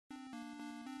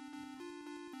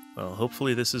Well,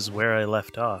 hopefully this is where I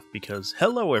left off, because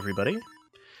hello everybody,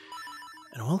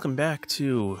 and welcome back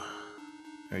to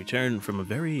a return from a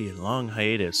very long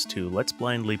hiatus to Let's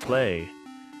Blindly Play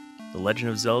The Legend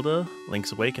of Zelda,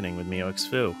 Link's Awakening with me,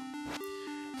 OXFu.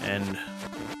 And,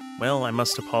 well, I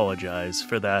must apologize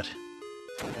for that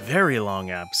very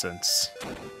long absence.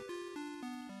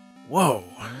 Whoa!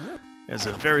 It's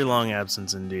a very long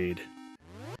absence indeed.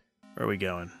 Where are we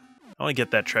going? I want to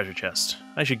get that treasure chest.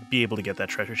 I should be able to get that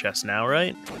treasure chest now,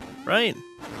 right? Right?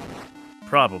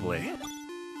 Probably.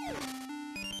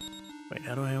 Wait,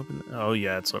 how do I open it? Oh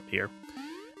yeah, it's up here.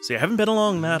 See, I haven't been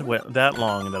along that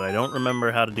long that I don't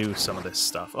remember how to do some of this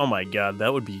stuff. Oh my god,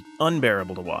 that would be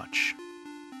unbearable to watch.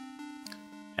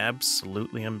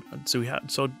 Absolutely. I'm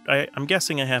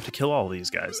guessing I have to kill all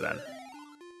these guys then.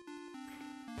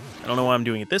 I don't know why I'm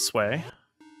doing it this way.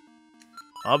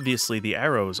 Obviously, the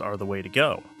arrows are the way to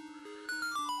go.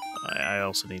 I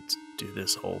also need to do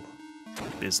this whole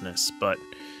business, but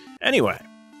anyway.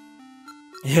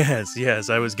 Yes,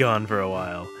 I was gone for a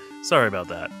while. Sorry about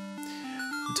that.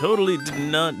 Totally did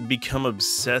not become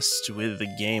obsessed with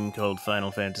a game called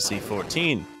Final Fantasy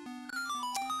XIV.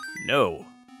 No.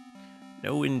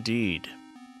 No, indeed.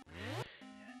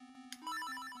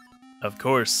 Of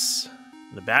course,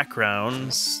 the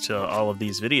backgrounds to all of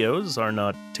these videos are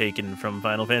not taken from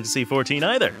Final Fantasy XIV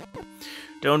either.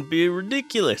 Don't be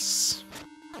ridiculous.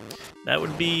 That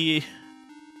would be...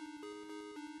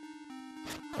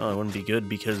 Oh, it wouldn't be good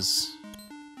because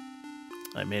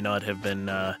I may not have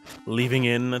been leaving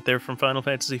in that they're from Final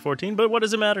Fantasy XIV, but what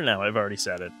does it matter now? I've already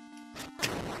said it.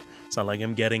 It's not like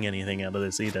I'm getting anything out of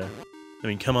this either. I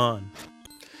mean, come on.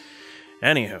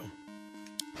 Anywho,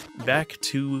 back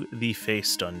to the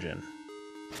face dungeon.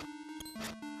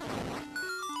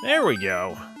 There we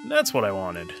go. That's what I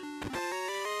wanted.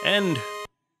 And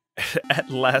at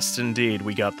last, indeed,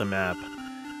 we got the map.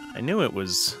 I knew it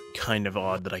was kind of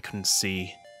odd that I couldn't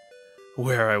see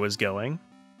where I was going.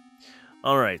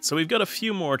 Alright, so we've got a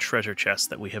few more treasure chests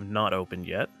that we have not opened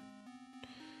yet.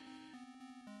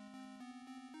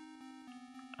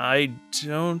 I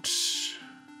don't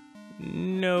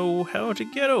know how to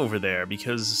get over there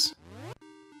because,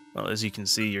 well, as you can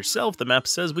see yourself, the map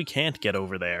says we can't get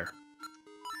over there.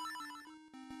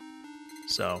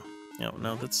 So,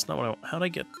 no, that's not what how'd I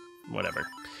get... Whatever.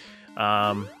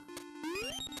 Yeah,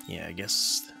 I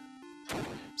guess...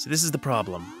 So this is the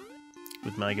problem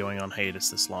with my going on hiatus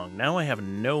this long. Now I have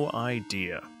no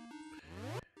idea.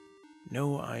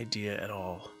 No idea at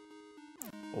all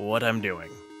what I'm doing.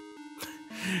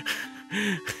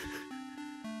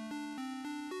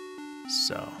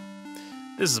 So,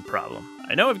 this is a problem.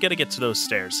 I know I've got to get to those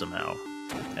stairs somehow.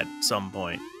 At some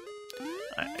point.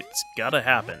 It's gotta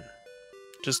happen.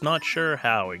 Just not sure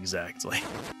how exactly.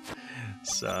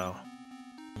 So...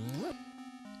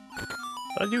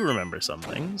 But I do remember some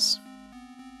things.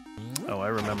 Oh, I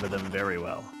remember them very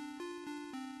well.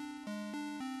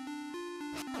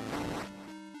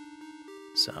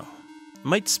 So,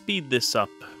 might speed this up.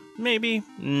 Maybe?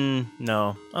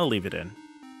 No, I'll leave it in.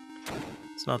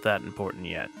 It's not that important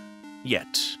yet.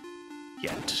 Yet.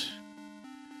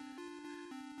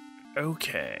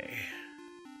 Okay.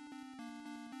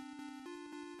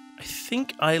 I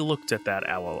think I looked at that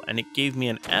owl, and it gave me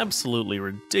an absolutely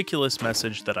ridiculous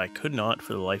message that I could not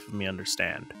for the life of me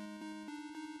understand.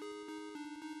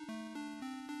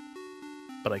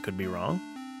 But I could be wrong.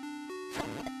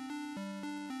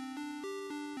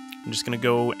 I'm just gonna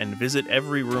go and visit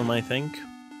every room, I think,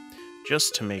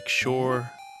 just to make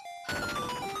sure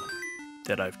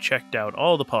that I've checked out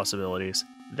all the possibilities.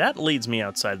 That leads me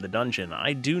outside the dungeon,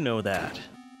 I do know that.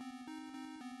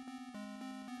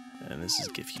 And this is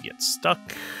if you get stuck,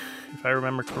 if I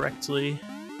remember correctly.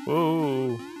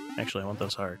 Whoa! Actually, I want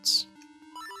those hearts.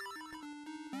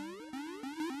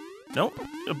 Nope.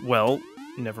 Well,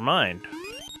 never mind.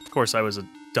 Of course, I was a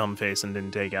dumb face and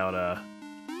didn't take out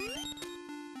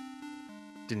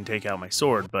my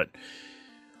sword, but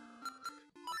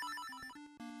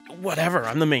whatever.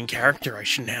 I'm the main character. I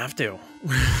shouldn't have to.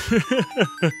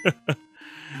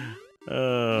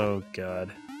 Oh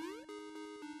god.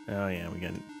 Oh yeah, we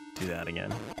can do that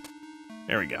again.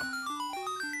 There we go.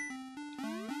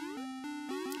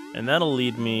 And that'll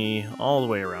lead me all the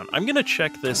way around. I'm gonna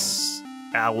check this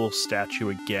owl statue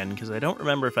again, because I don't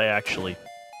remember if I actually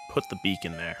put the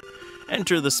beacon there.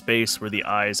 Enter the space where the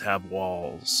eyes have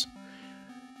walls.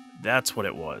 That's what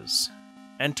it was.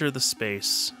 Enter the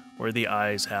space where the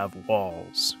eyes have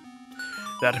walls.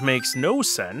 That makes no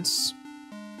sense.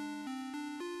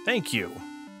 Thank you.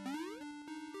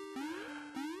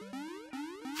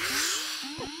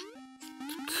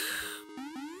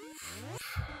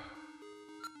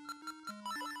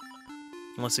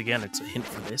 Unless, again, it's a hint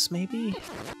for this, maybe?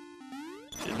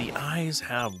 The eyes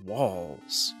have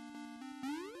walls.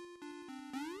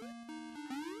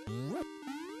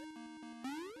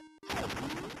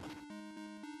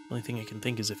 Only thing I can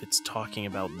think is if it's talking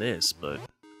about this, but...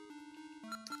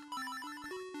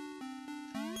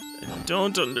 I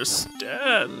don't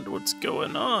understand what's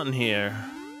going on here.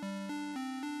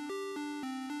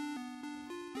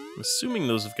 I'm assuming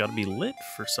those have got to be lit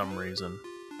for some reason.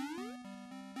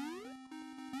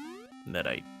 That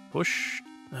I push?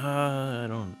 I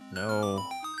don't know.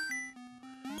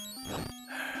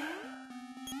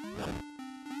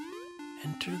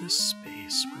 Enter the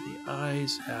space where the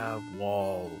eyes have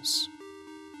walls.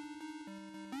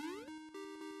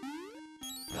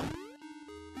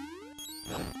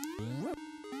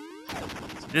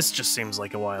 This just seems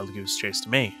like a wild goose chase to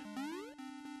me.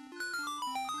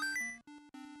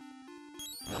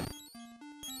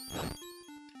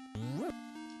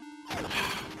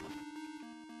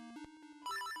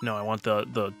 No, I want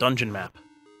the dungeon map.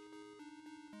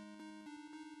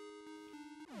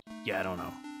 Yeah, I don't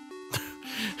know.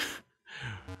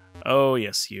 Oh,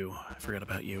 yes, you. I forgot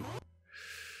about you.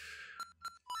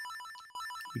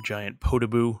 You giant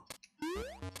potaboo.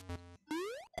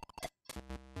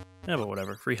 Yeah, but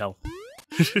whatever. Free health.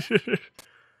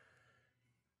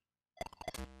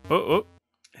 Oh.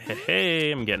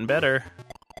 Hey, I'm getting better.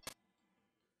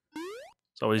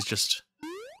 It's always just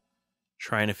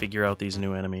trying to figure out these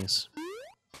new enemies.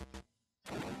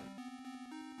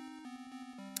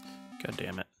 God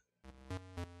damn it.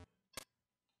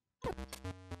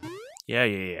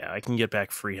 Yeah. I can get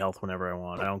back free health whenever I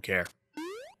want. I don't care.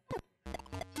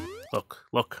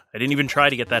 Look. I didn't even try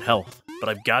to get that health, but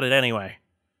I've got it anyway.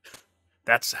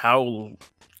 That's how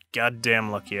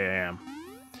goddamn lucky I am.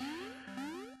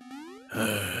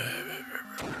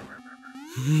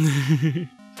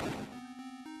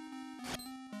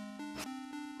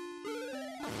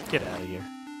 Get out of here.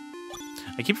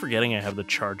 I keep forgetting I have the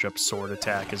charge up sword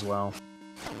attack as well.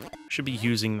 Should be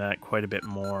using that quite a bit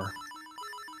more.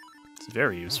 It's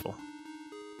very useful.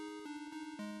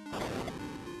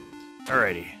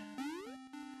 Alrighty.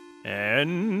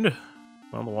 And...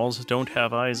 well, the walls don't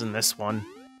have eyes in this one.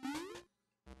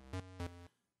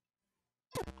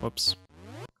 Whoops.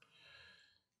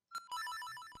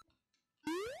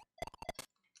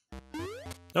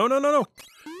 No!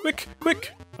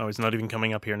 Quick! Oh, he's not even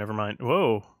coming up here, never mind.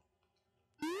 Whoa.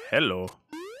 Hello.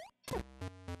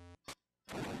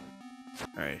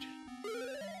 Alright.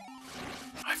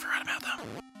 I forgot about them.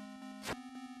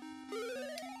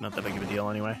 Not that big of a deal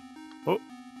anyway. Oh.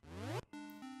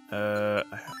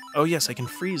 Oh yes, I can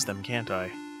freeze them, can't I?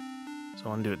 So I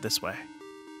want to do it this way.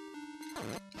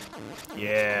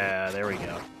 Yeah, there we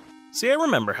go. See, I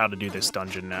remember how to do this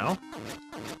dungeon now.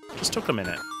 Just took a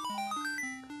minute.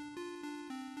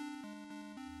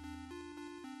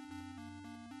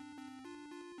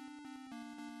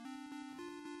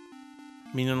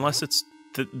 I mean, unless it's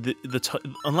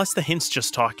unless the hint's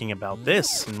just talking about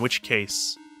this, in which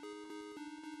case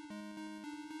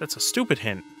that's a stupid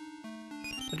hint.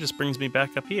 That just brings me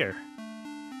back up here.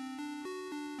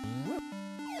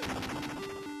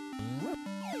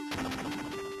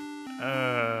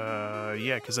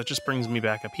 Yeah, because that just brings me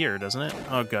back up here, doesn't it?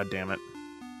 Oh, god damn it.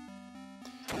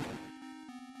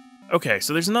 Okay,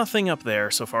 so there's nothing up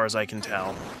there, so far as I can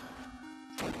tell.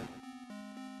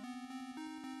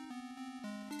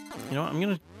 You know what,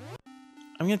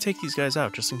 I'm gonna take these guys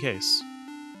out, just in case.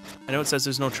 I know it says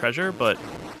there's no treasure, but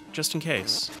just in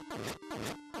case.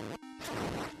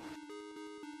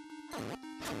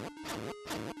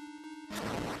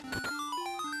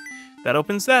 That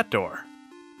opens that door.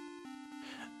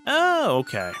 Oh,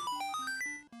 okay.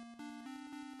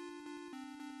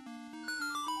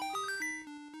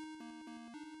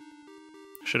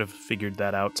 Should have figured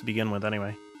that out to begin with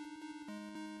anyway.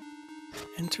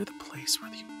 Enter the place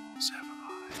where the walls have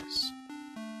eyes.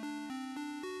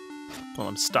 Well,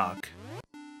 I'm stuck.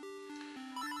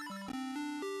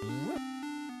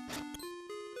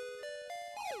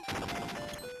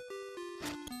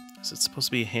 Is it supposed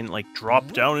to be a hint like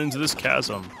drop down into this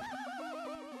chasm?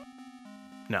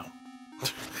 No.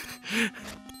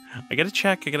 I gotta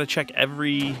check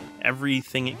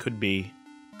everything it could be.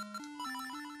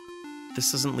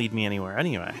 This doesn't lead me anywhere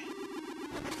anyway.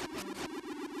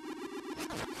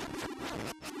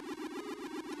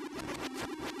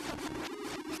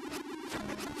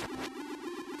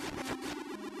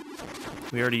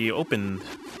 We already opened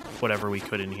whatever we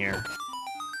could in here.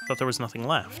 Thought there was nothing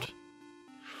left.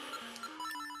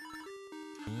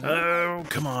 Oh,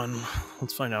 come on.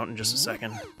 Let's find out in just a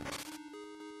second.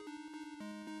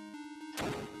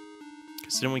 Because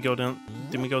Because didn't we go down...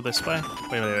 Didn't we go this way?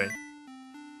 Wait.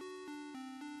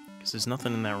 Because there's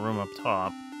nothing in that room up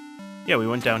top. Yeah, we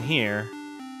went down here.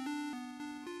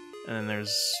 And then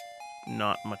there's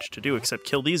not much to do except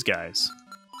kill these guys.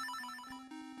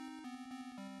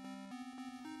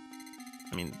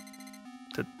 I mean,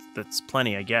 that's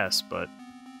plenty, I guess, but...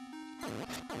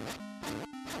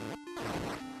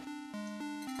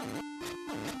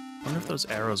 I wonder if those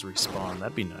arrows respawn.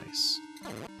 That'd be nice.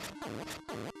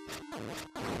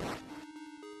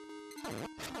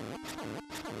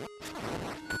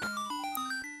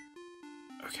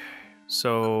 Okay,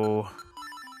 so...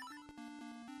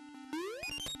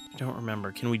 I don't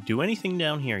remember. Can we do anything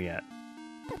down here yet?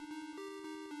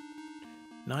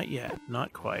 Not yet.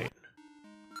 Not quite.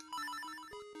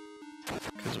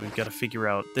 Because we've got to figure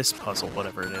out this puzzle,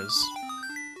 whatever it is.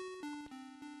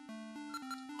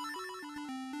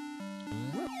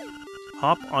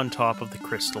 Hop on top of the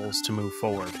crystals to move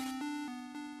forward.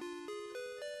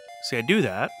 See, I do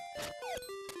that.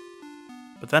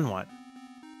 But then what?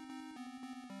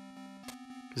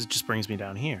 Because it just brings me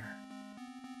down here.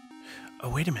 Oh,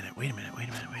 wait a minute. Can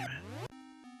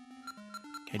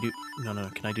I do... No,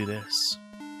 can I do this?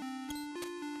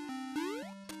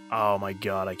 Oh my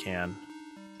god, I can.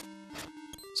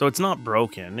 So it's not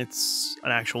broken, it's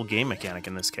an actual game mechanic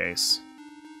in this case.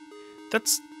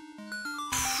 That's...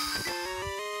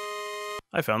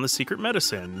 I found the secret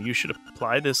medicine. You should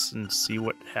apply this and see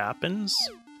what happens.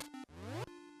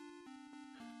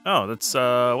 Oh, that's,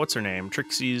 what's her name?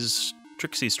 Trixie's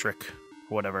trick,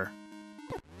 or whatever.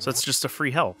 So that's just a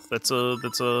free health. That's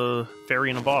a fairy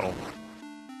in a bottle.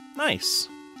 Nice.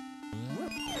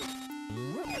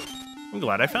 I'm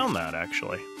glad I found that,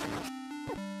 actually.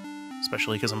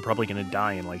 Especially because I'm probably gonna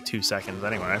die in like 2 seconds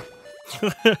anyway.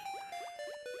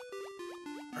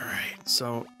 Alright,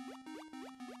 so...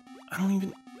 I don't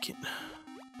even get...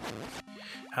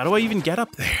 How do I even get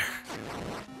up there?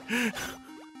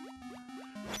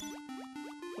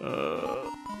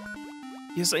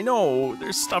 Yes, I know.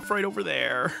 There's stuff right over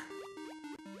there.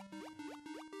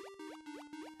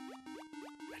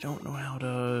 I don't know how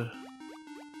to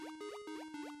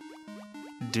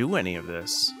do any of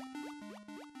this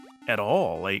at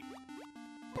all. Like,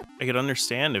 I could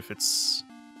understand if it's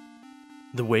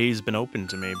the way's been open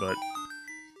to me, but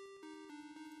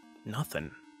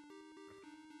nothing.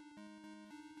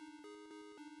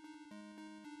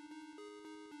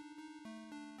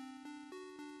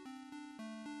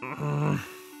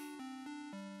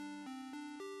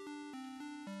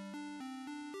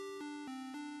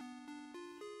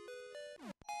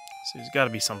 So there's got to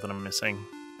be something I'm missing.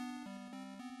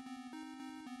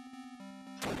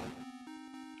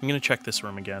 I'm gonna check this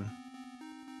room again.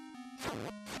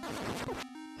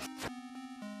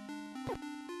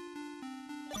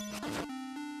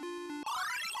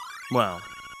 Well,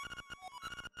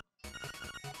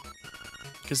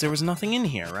 because there was nothing in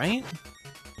here, right?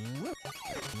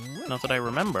 Not that I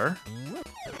remember.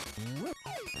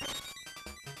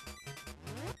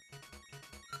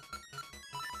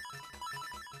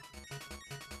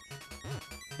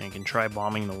 And you can try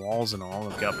bombing the walls and all.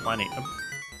 I've got plenty.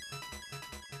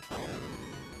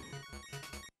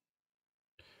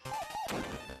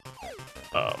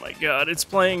 Oh my god, it's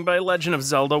playing by Legend of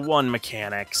Zelda 1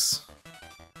 mechanics.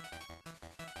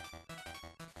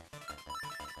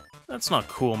 That's not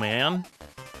cool, man.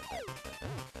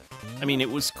 I mean, it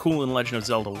was cool in Legend of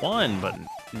Zelda 1, but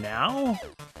now?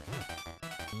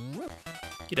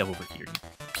 Get over here, you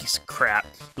piece of crap.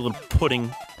 You little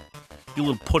pudding. You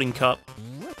little pudding cup.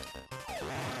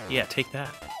 Yeah, take that.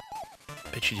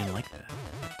 Bet you didn't like that.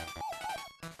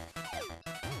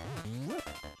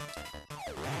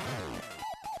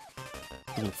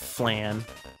 Little flan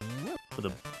with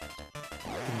a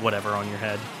whatever on your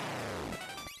head.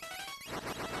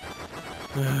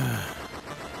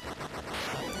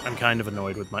 I'm kind of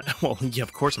annoyed with my... Well, yeah,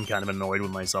 of course I'm kind of annoyed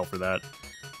with myself for that.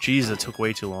 Jeez, it took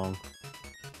way too long.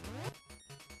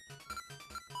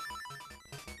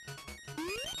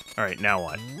 Alright, now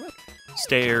what?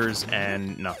 Stairs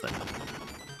and nothing.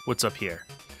 What's up here?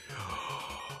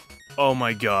 Oh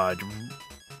my god.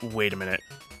 Wait a minute.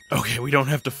 Okay, we don't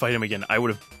have to fight him again. I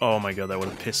would have... Oh my god, that would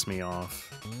have pissed me off.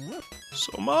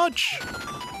 So much!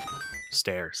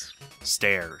 Stairs.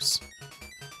 Stairs.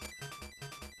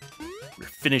 We're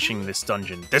finishing this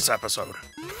dungeon this episode.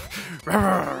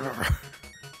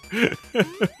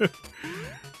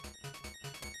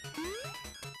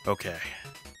 Okay.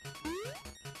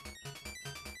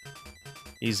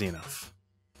 Easy enough.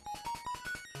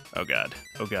 Oh god.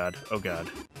 Oh god. Oh god.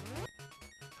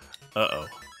 Uh-oh.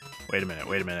 Wait a minute.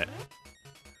 Wait a minute.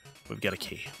 We've got a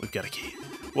key. We've got a key.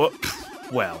 Whoa.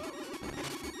 Well.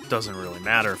 doesn't really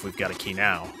matter if we've got a key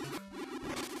now.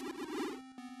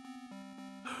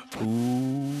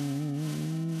 Ooh,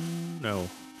 no.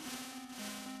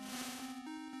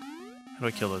 How do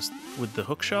I kill this? With the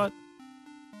hook shot?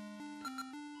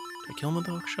 Did I kill him with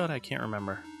the hook shot? I can't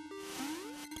remember.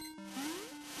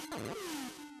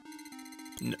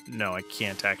 No, I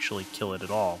can't actually kill it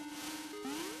at all.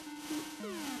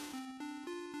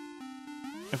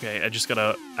 Okay, I just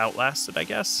gotta outlast it, I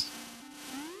guess?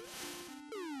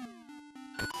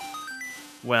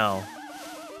 Well...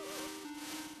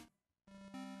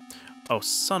 Oh,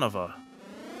 son of a...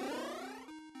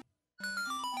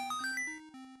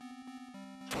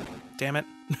 Damn it.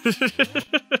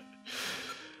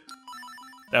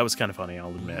 That was kind of funny, I'll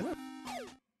admit.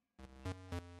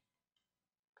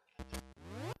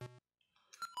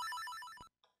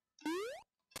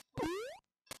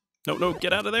 No, no,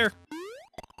 get out of there!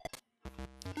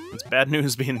 It's bad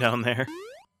news being down there.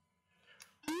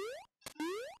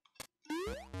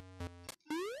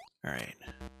 Alright.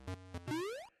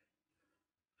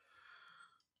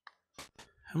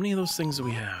 How many of those things do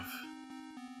we have?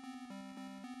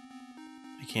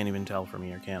 I can't even tell from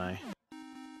here, can I?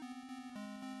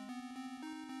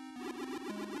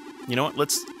 You know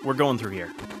what? We're going through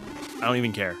here. I don't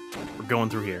even care. We're going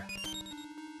through here.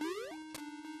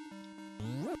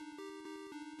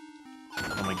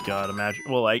 Oh my god, imagine...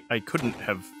 Well, I couldn't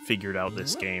have figured out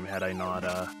this game had I not,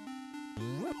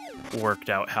 worked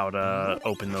out how to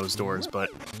open those doors, but...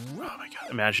 Oh my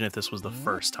god, imagine if this was the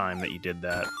first time that you did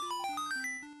that.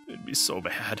 It'd be so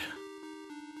bad.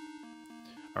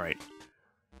 Alright.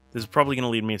 This is probably going to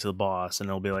lead me to the boss, and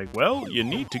it'll be like, well, you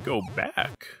need to go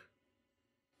back.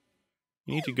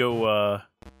 You need to go,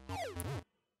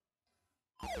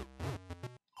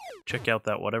 check out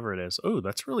that whatever it is. Oh,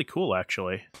 that's really cool,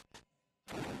 actually.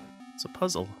 It's a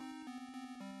puzzle.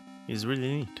 It's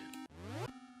really neat.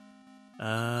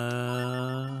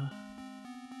 I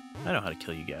know how to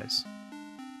kill you guys.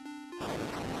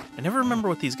 I never remember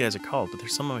what these guys are called, but they're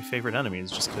some of my favorite enemies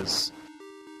just because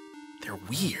they're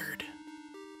weird.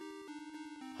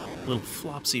 Little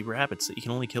flopsy rabbits that you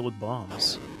can only kill with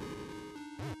bombs.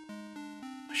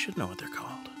 I should know what they're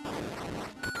called.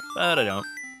 But I don't.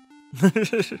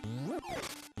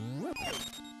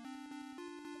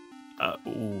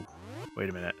 Ooh. Wait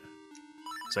a minute.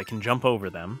 So I can jump over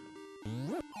them.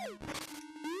 So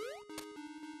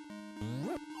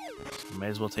I may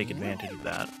as well take advantage of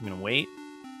that. I'm gonna wait.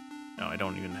 No, I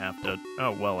don't even have to...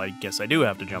 Oh, well, I guess I do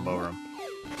have to jump over them.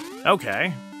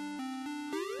 Okay.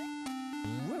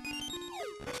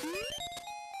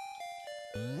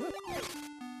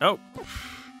 Oh.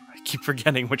 I keep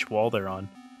forgetting which wall they're on.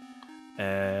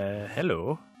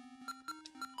 Hello.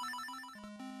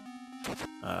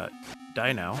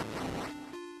 Die now.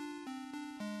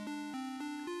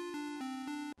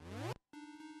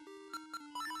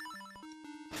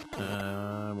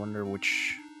 I wonder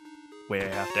which way I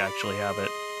have to actually have it.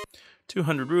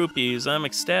 200 rupees, I'm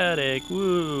ecstatic,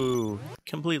 woo!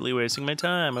 Completely wasting my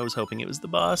time, I was hoping it was the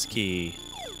boss key.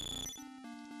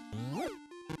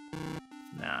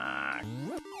 Nah.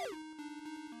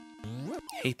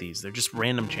 Hate these, they're just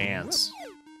random chance.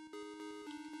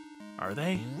 Are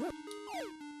they?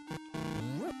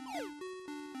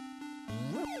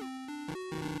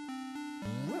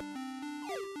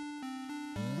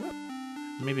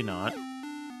 Maybe not.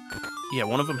 Yeah,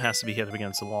 one of them has to be hit up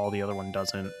against the wall, the other one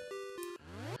doesn't.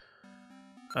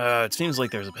 It seems like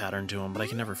there's a pattern to them, but I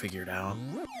can never figure it out.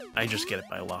 I just get it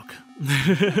by luck.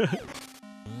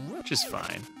 Which is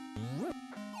fine.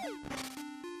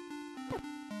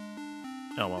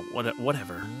 Oh well,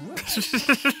 whatever.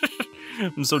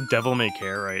 I'm so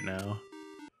devil-may-care right now.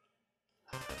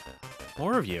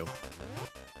 More of you.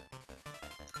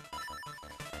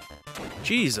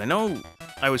 Jeez, I know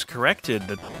I was corrected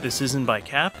that this isn't by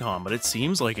Capcom, but it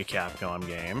seems like a Capcom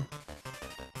game.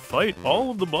 Fight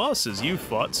all of the bosses you've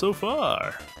fought so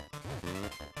far.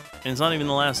 And it's not even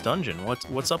the last dungeon.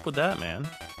 What's up with that, man?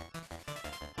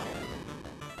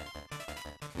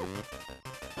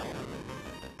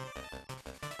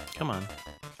 Come on.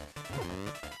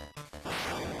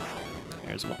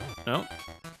 Here's one. No.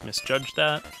 Misjudged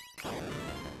that.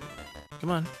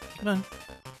 Come on. Come on.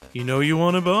 You know you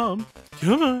want a bomb.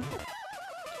 Come on.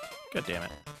 God damn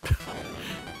it.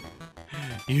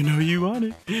 You know you want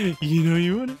it. You know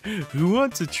you want it. Who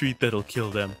wants a treat that'll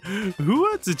kill them? Who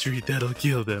wants a treat that'll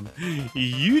kill them?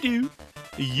 You do.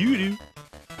 You do.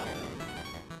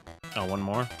 Oh, one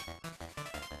more.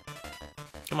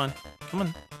 Come on. Come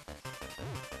on.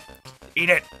 Eat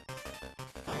it.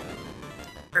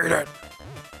 Eat it.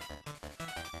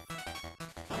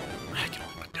 I can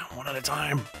only put down one at a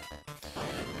time.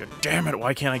 God damn it,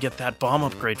 why can't I get that bomb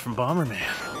upgrade from Bomberman?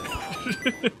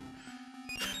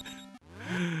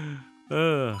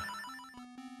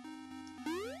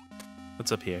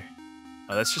 What's up here?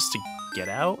 Oh, that's just to get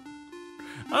out?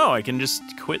 Oh, I can just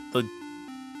quit the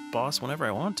boss whenever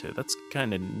I want to. That's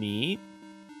kind of neat.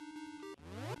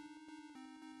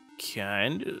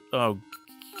 Oh,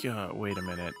 God, wait a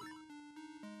minute.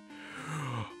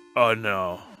 Oh,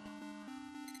 no.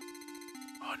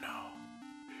 Oh, no.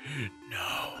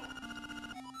 No.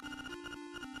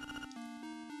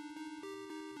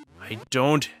 I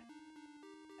don't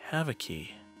have a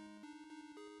key.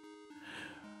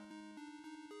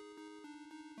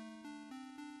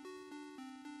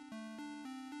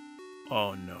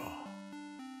 Oh, no.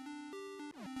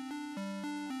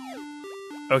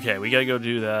 Okay, we gotta go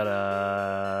do that,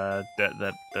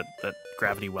 that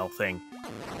gravity well thing.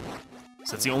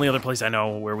 So it's the only other place I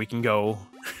know where we can go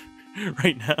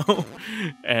right now.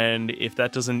 And if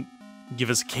that doesn't give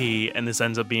us a key, and this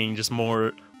ends up being just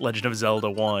more Legend of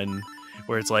Zelda 1,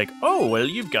 where it's like, oh, well,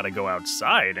 you've got to go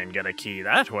outside and get a key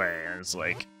that way. And it's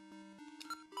like,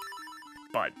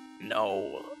 but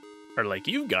no. Or like,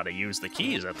 you've got to use the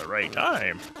keys at the right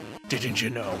time. Didn't you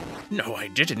know? No, I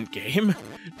didn't, game.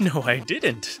 No, I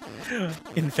didn't.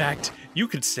 In fact, you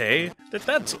could say that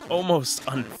that's almost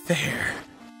unfair.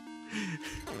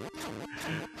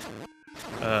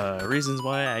 Reasons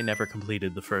why I never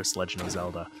completed the first Legend of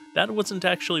Zelda. That wasn't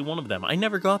actually one of them. I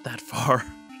never got that far.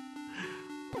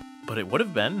 But it would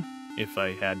have been if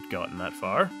I had gotten that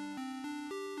far.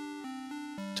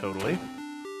 Totally.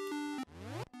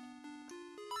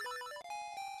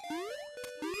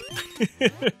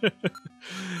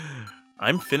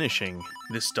 I'm finishing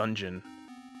this dungeon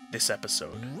this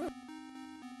episode.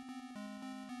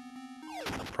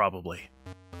 Probably.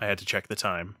 I had to check the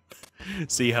time.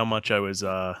 See how much I was,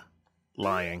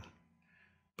 lying.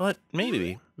 But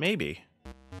maybe.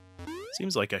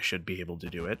 Seems like I should be able to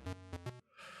do it.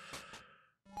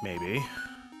 Maybe.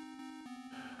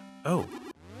 Oh,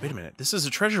 wait a minute. This is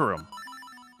a treasure room.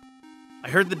 I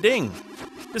heard the ding.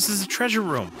 This is a treasure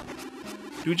room.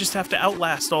 Do we just have to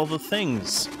outlast all the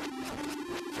things?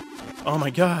 Oh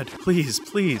my god, please,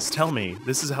 please tell me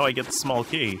this is how I get the small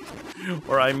key.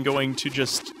 Or I'm going to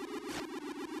just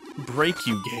break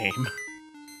you, game.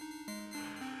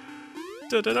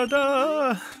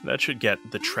 Da-da-da-da! That should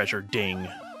get the treasure ding.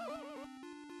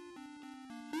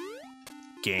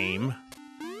 Game.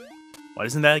 Why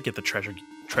doesn't that get the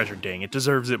treasure ding? It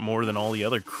deserves it more than all the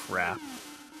other crap.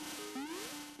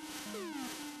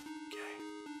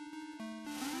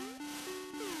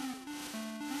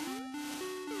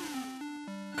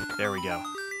 There we go.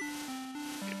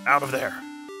 Get out of there.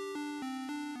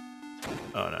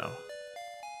 Oh no.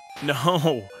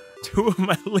 No! Two of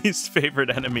my least favorite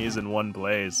enemies in one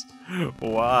place.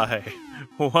 Why?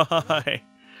 Why?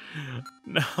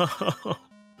 No.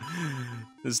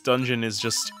 This dungeon is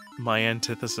just my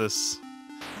antithesis.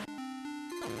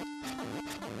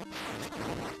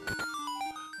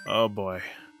 Oh boy.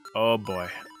 Oh boy.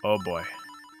 Oh boy.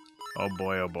 Oh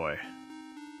boy, oh boy.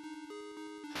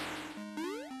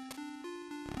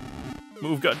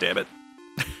 Move, goddammit!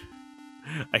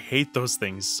 I hate those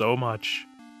things so much.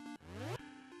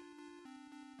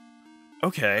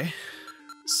 Okay,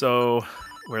 so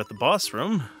we're at the boss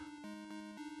room.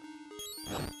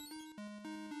 I'm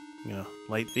gonna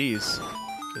light these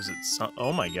because it's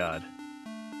oh my god.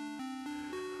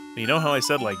 You know how I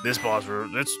said like this boss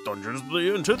room, this dungeon's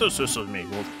the antithesis of me.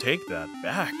 Well, take that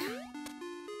back.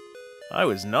 I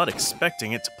was not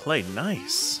expecting it to play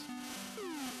nice.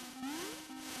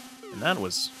 And that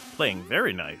was playing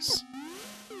very nice.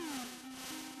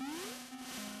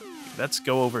 Let's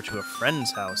go over to a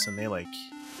friend's house and they, like,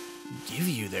 give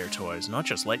you their toys, not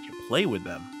just let you play with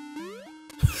them.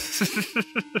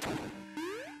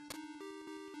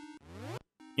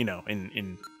 You know,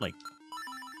 in like,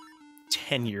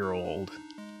 10-year-old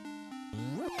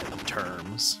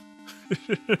terms.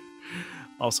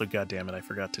 Also, goddammit, I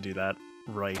forgot to do that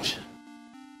right.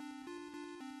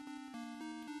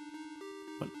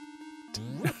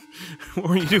 What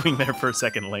were you doing there for a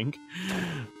second, Link?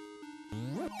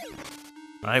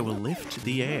 I will lift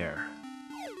the air.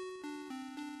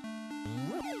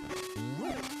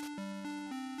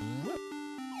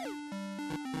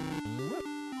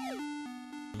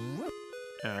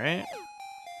 Alright.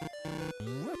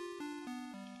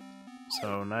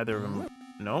 So neither of them...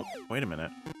 Nope, wait a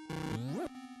minute.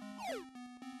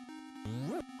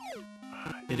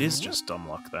 It is just dumb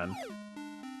luck, then.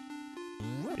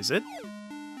 Is it?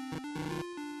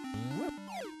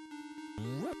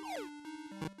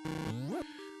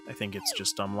 I think it's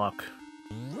just dumb luck.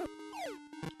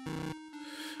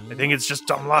 I think it's just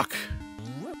dumb luck.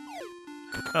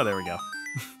 Oh, there we go.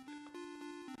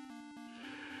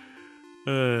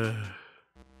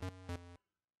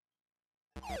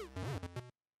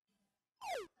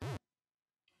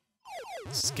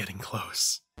 This is getting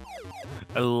close.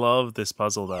 I love this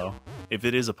puzzle, though. If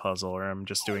it is a puzzle, or I'm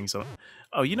just doing some...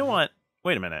 Oh, you know what?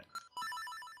 Wait a minute.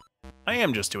 I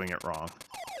am just doing it wrong.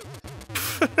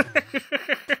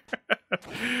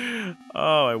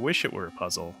 Oh, I wish it were a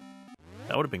puzzle.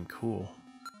 That would have been cool.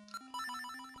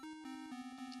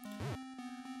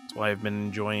 That's why I've been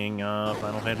enjoying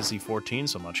Final Fantasy XIV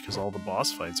so much, because all the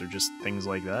boss fights are just things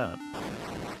like that.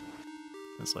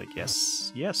 It's like,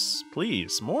 yes, yes,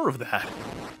 please, more of that.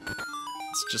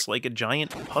 It's just like a giant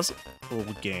puzzle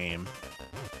game.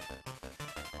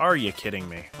 Are you kidding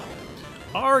me?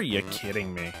 Are you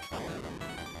kidding me?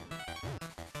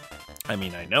 I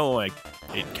mean, I know it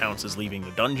counts as leaving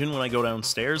the dungeon when I go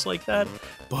downstairs like that,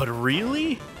 but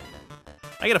really?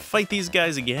 I gotta fight these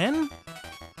guys again?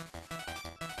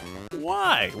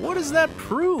 Why? What does that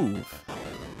prove?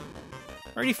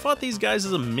 I already fought these guys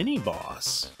as a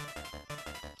mini-boss.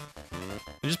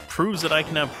 It just proves that I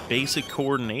can have basic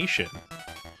coordination.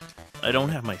 I don't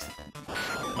have my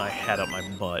head up my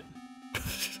butt.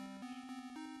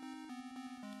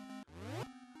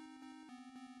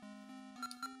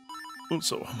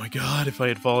 So, oh my god, if I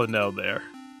had fallen down there,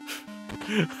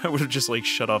 I would have just, like,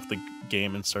 shut off the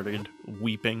game and started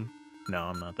weeping. No,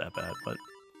 I'm not that bad, but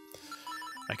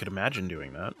I could imagine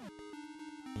doing that.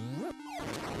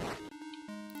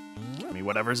 Give me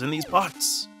whatever's in these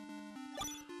pots.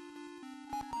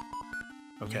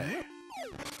 Okay.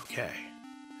 Okay.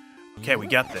 Okay, we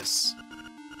got this.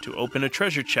 To open a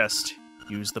treasure chest,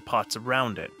 use the pots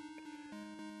around it.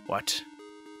 What?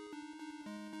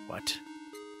 What?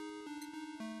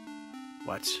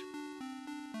 What?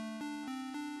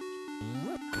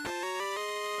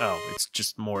 Oh, it's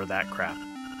just more of that crap.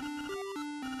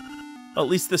 Well, at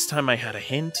least this time I had a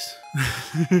hint.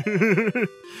 I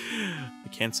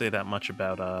can't say that much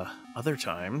about other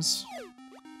times.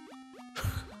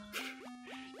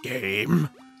 Game.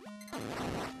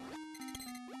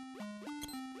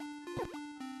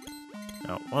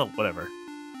 Oh, well, whatever.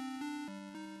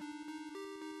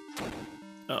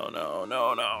 Oh, no,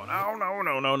 no, no, no, no,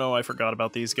 no, no, no, I forgot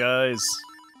about these guys.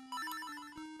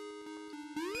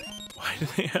 Why do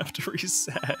they have to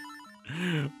reset?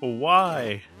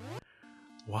 Why?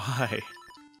 Why?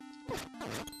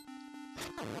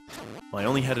 Well, I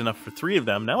only had enough for 3 of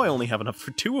them, now I only have enough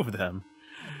for 2 of them.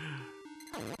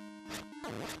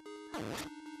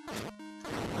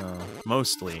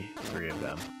 Mostly 3 of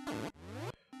them.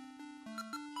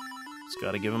 Just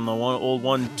gotta give him the old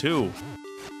one, too.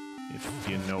 If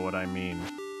you know what I mean.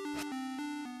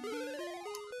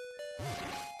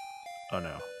 Oh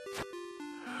no.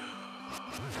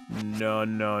 No,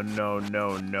 no, no,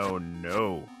 no, no,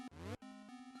 no.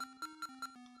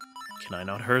 Can I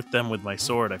not hurt them with my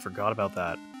sword? I forgot about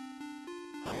that.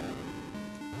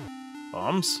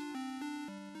 Bombs?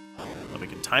 Well, we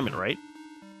can time it right.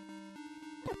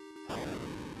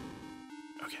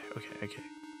 Okay, okay, okay.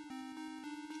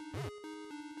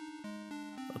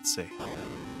 Let's see.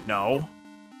 No.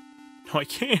 No, I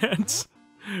can't.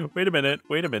 Wait a minute,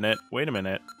 wait a minute, wait a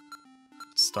minute.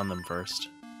 Stun them first.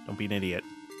 Don't be an idiot.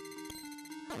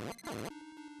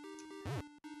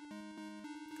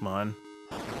 Come on.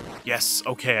 Yes,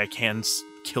 okay, I can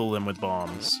kill them with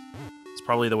bombs. It's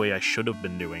probably the way I should have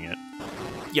been doing it.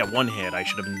 Yeah, 1 hit, I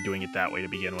should have been doing it that way to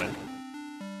begin with.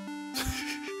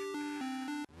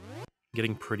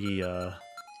 Getting pretty,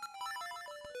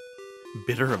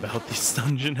 bitter about this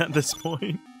dungeon at this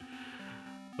point.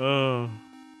 Oh,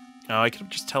 I could have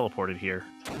just teleported here.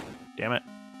 Damn it.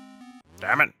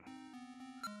 Damn it!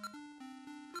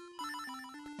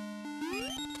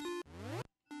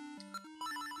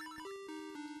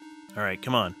 Alright,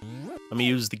 come on. Let me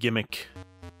use the gimmick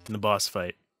in the boss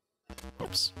fight.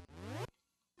 Oops.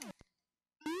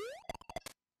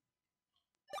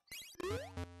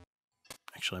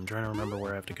 Actually, I'm trying to remember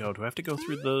where I have to go. Do I have to go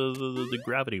through the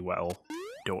gravity well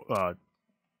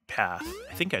path?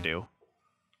 I think I do.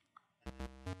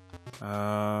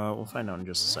 We'll find out in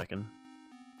just a second.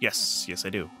 Yes, yes I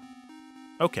do.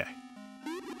 Okay.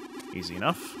 Easy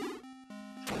enough.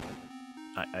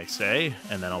 I say,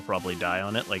 and then I'll probably die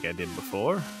on it like I did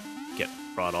before. Get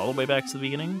brought all the way back to the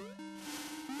beginning.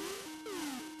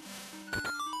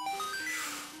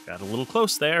 Got a little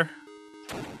close there.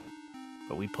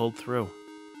 But we pulled through.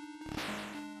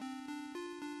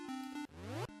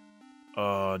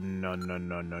 Oh, no, no,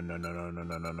 no, no, no, no, no, no,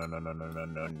 no, no, no, no, no, no, no,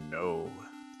 no, no.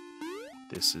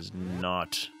 This is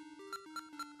not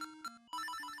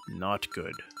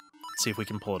good. Let's see if we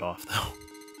can pull it off, though.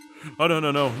 Oh, no,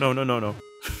 no, no, no, no, no, no.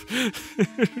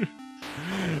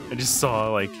 I just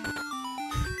saw, like...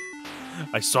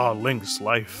 I saw Link's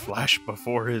life flash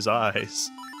before his eyes.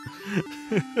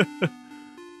 It's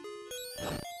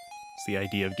the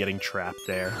idea of getting trapped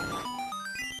there.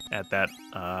 At that,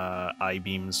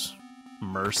 I-beam's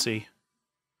mercy.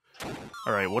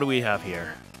 Alright, what do we have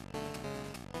here?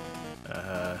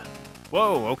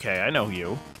 Whoa, okay, I know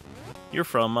you. You're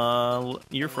from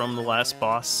the last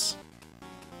boss.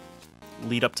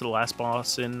 Lead up to the last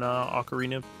boss in,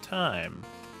 Ocarina of Time.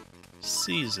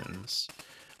 Seasons.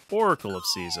 Oracle of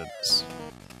Seasons.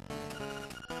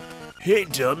 Hey,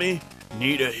 dummy.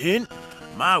 Need a hint?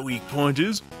 My weak point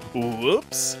is...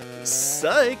 Whoops.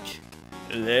 Psych.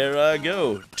 There I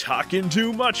go. Talking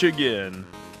too much again.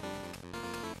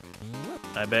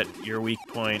 I bet your weak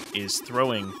point is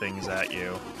throwing things at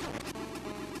you.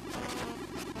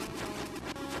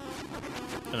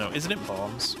 I don't know, isn't it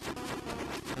bombs?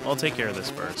 I'll take care of this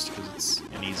first, because it's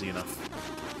an easy enough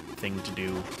thing to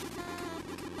do.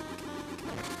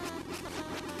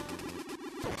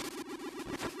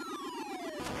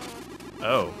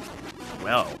 Oh.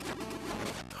 Well.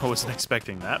 I wasn't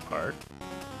expecting that part.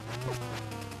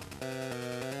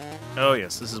 Oh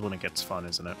yes, this is when it gets fun,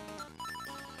 isn't it?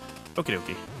 Okie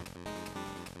dokie.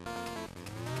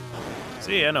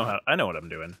 See, I know what I'm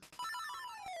doing.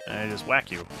 I just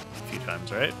whack you a few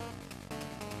times, right?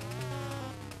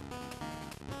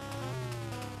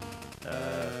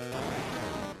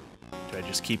 Do I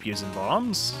just keep using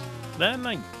bombs? Then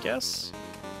I guess.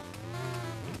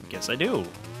 Guess I do.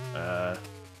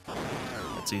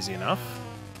 That's easy enough.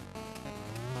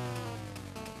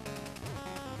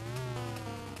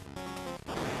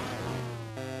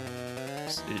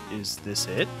 Is this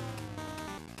it?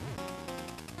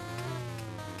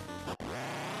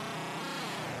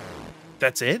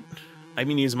 That's it? I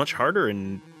mean, he's much harder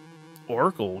in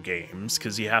Oracle games,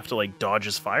 because you have to, like, dodge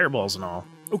his fireballs and all.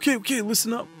 Okay,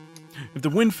 listen up. If the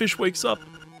windfish wakes up,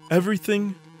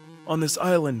 everything on this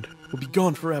island will be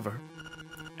gone forever.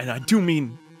 And I do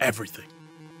mean everything.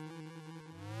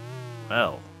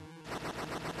 Well...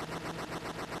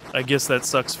 I guess that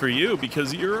sucks for you,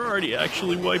 because you're already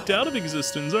actually wiped out of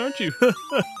existence, aren't you?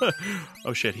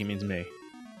 Oh shit, he means me.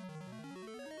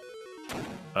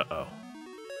 Uh-oh.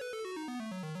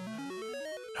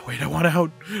 No, wait, I want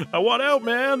out! I want out,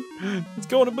 man! It's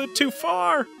going a bit too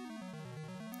far!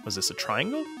 Was this a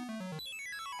triangle?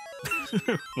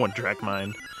 One track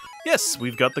mind. Yes,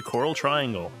 we've got the coral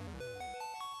triangle.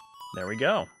 There we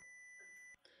go.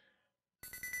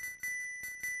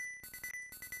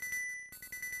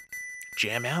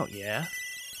 Jam out, yeah?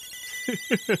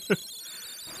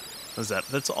 What's that?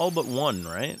 That's all but one,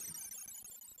 right?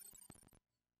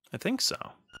 I think so.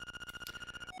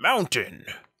 Mountain!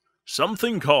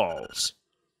 Something calls.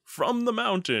 From the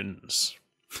mountains.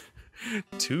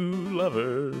 Two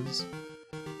lovers.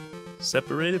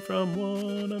 Separated from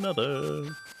one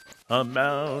another. A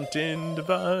mountain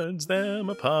divides them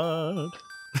apart.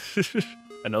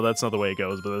 I know that's not the way it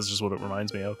goes, but that's just what it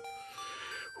reminds me of.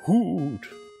 Hoot!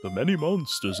 The many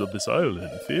monsters of this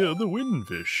island fear the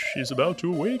windfish is about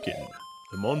to awaken.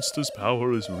 The monster's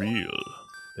power is real.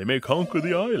 They may conquer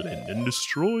the island and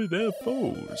destroy their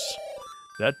foes.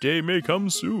 That day may come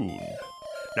soon.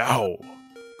 Now,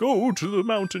 go to the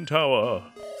mountain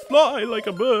tower. Fly like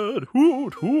a bird.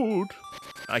 Hoot, hoot.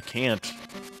 I can't.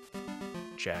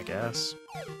 Jackass.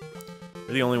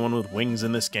 You're the only one with wings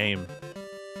in this game.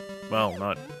 Well,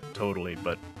 not totally,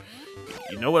 but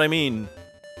you know what I mean.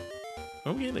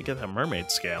 Oh, yeah, they get that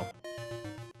mermaid scale.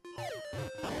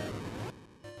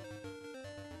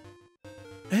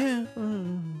 I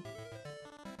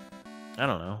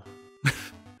don't know.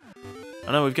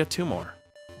 Oh no, we've got two more.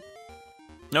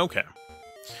 Okay.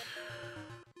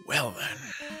 Well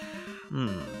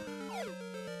then.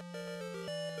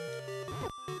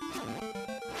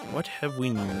 What have we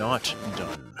not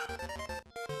done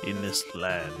in this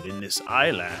land, in this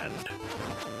island?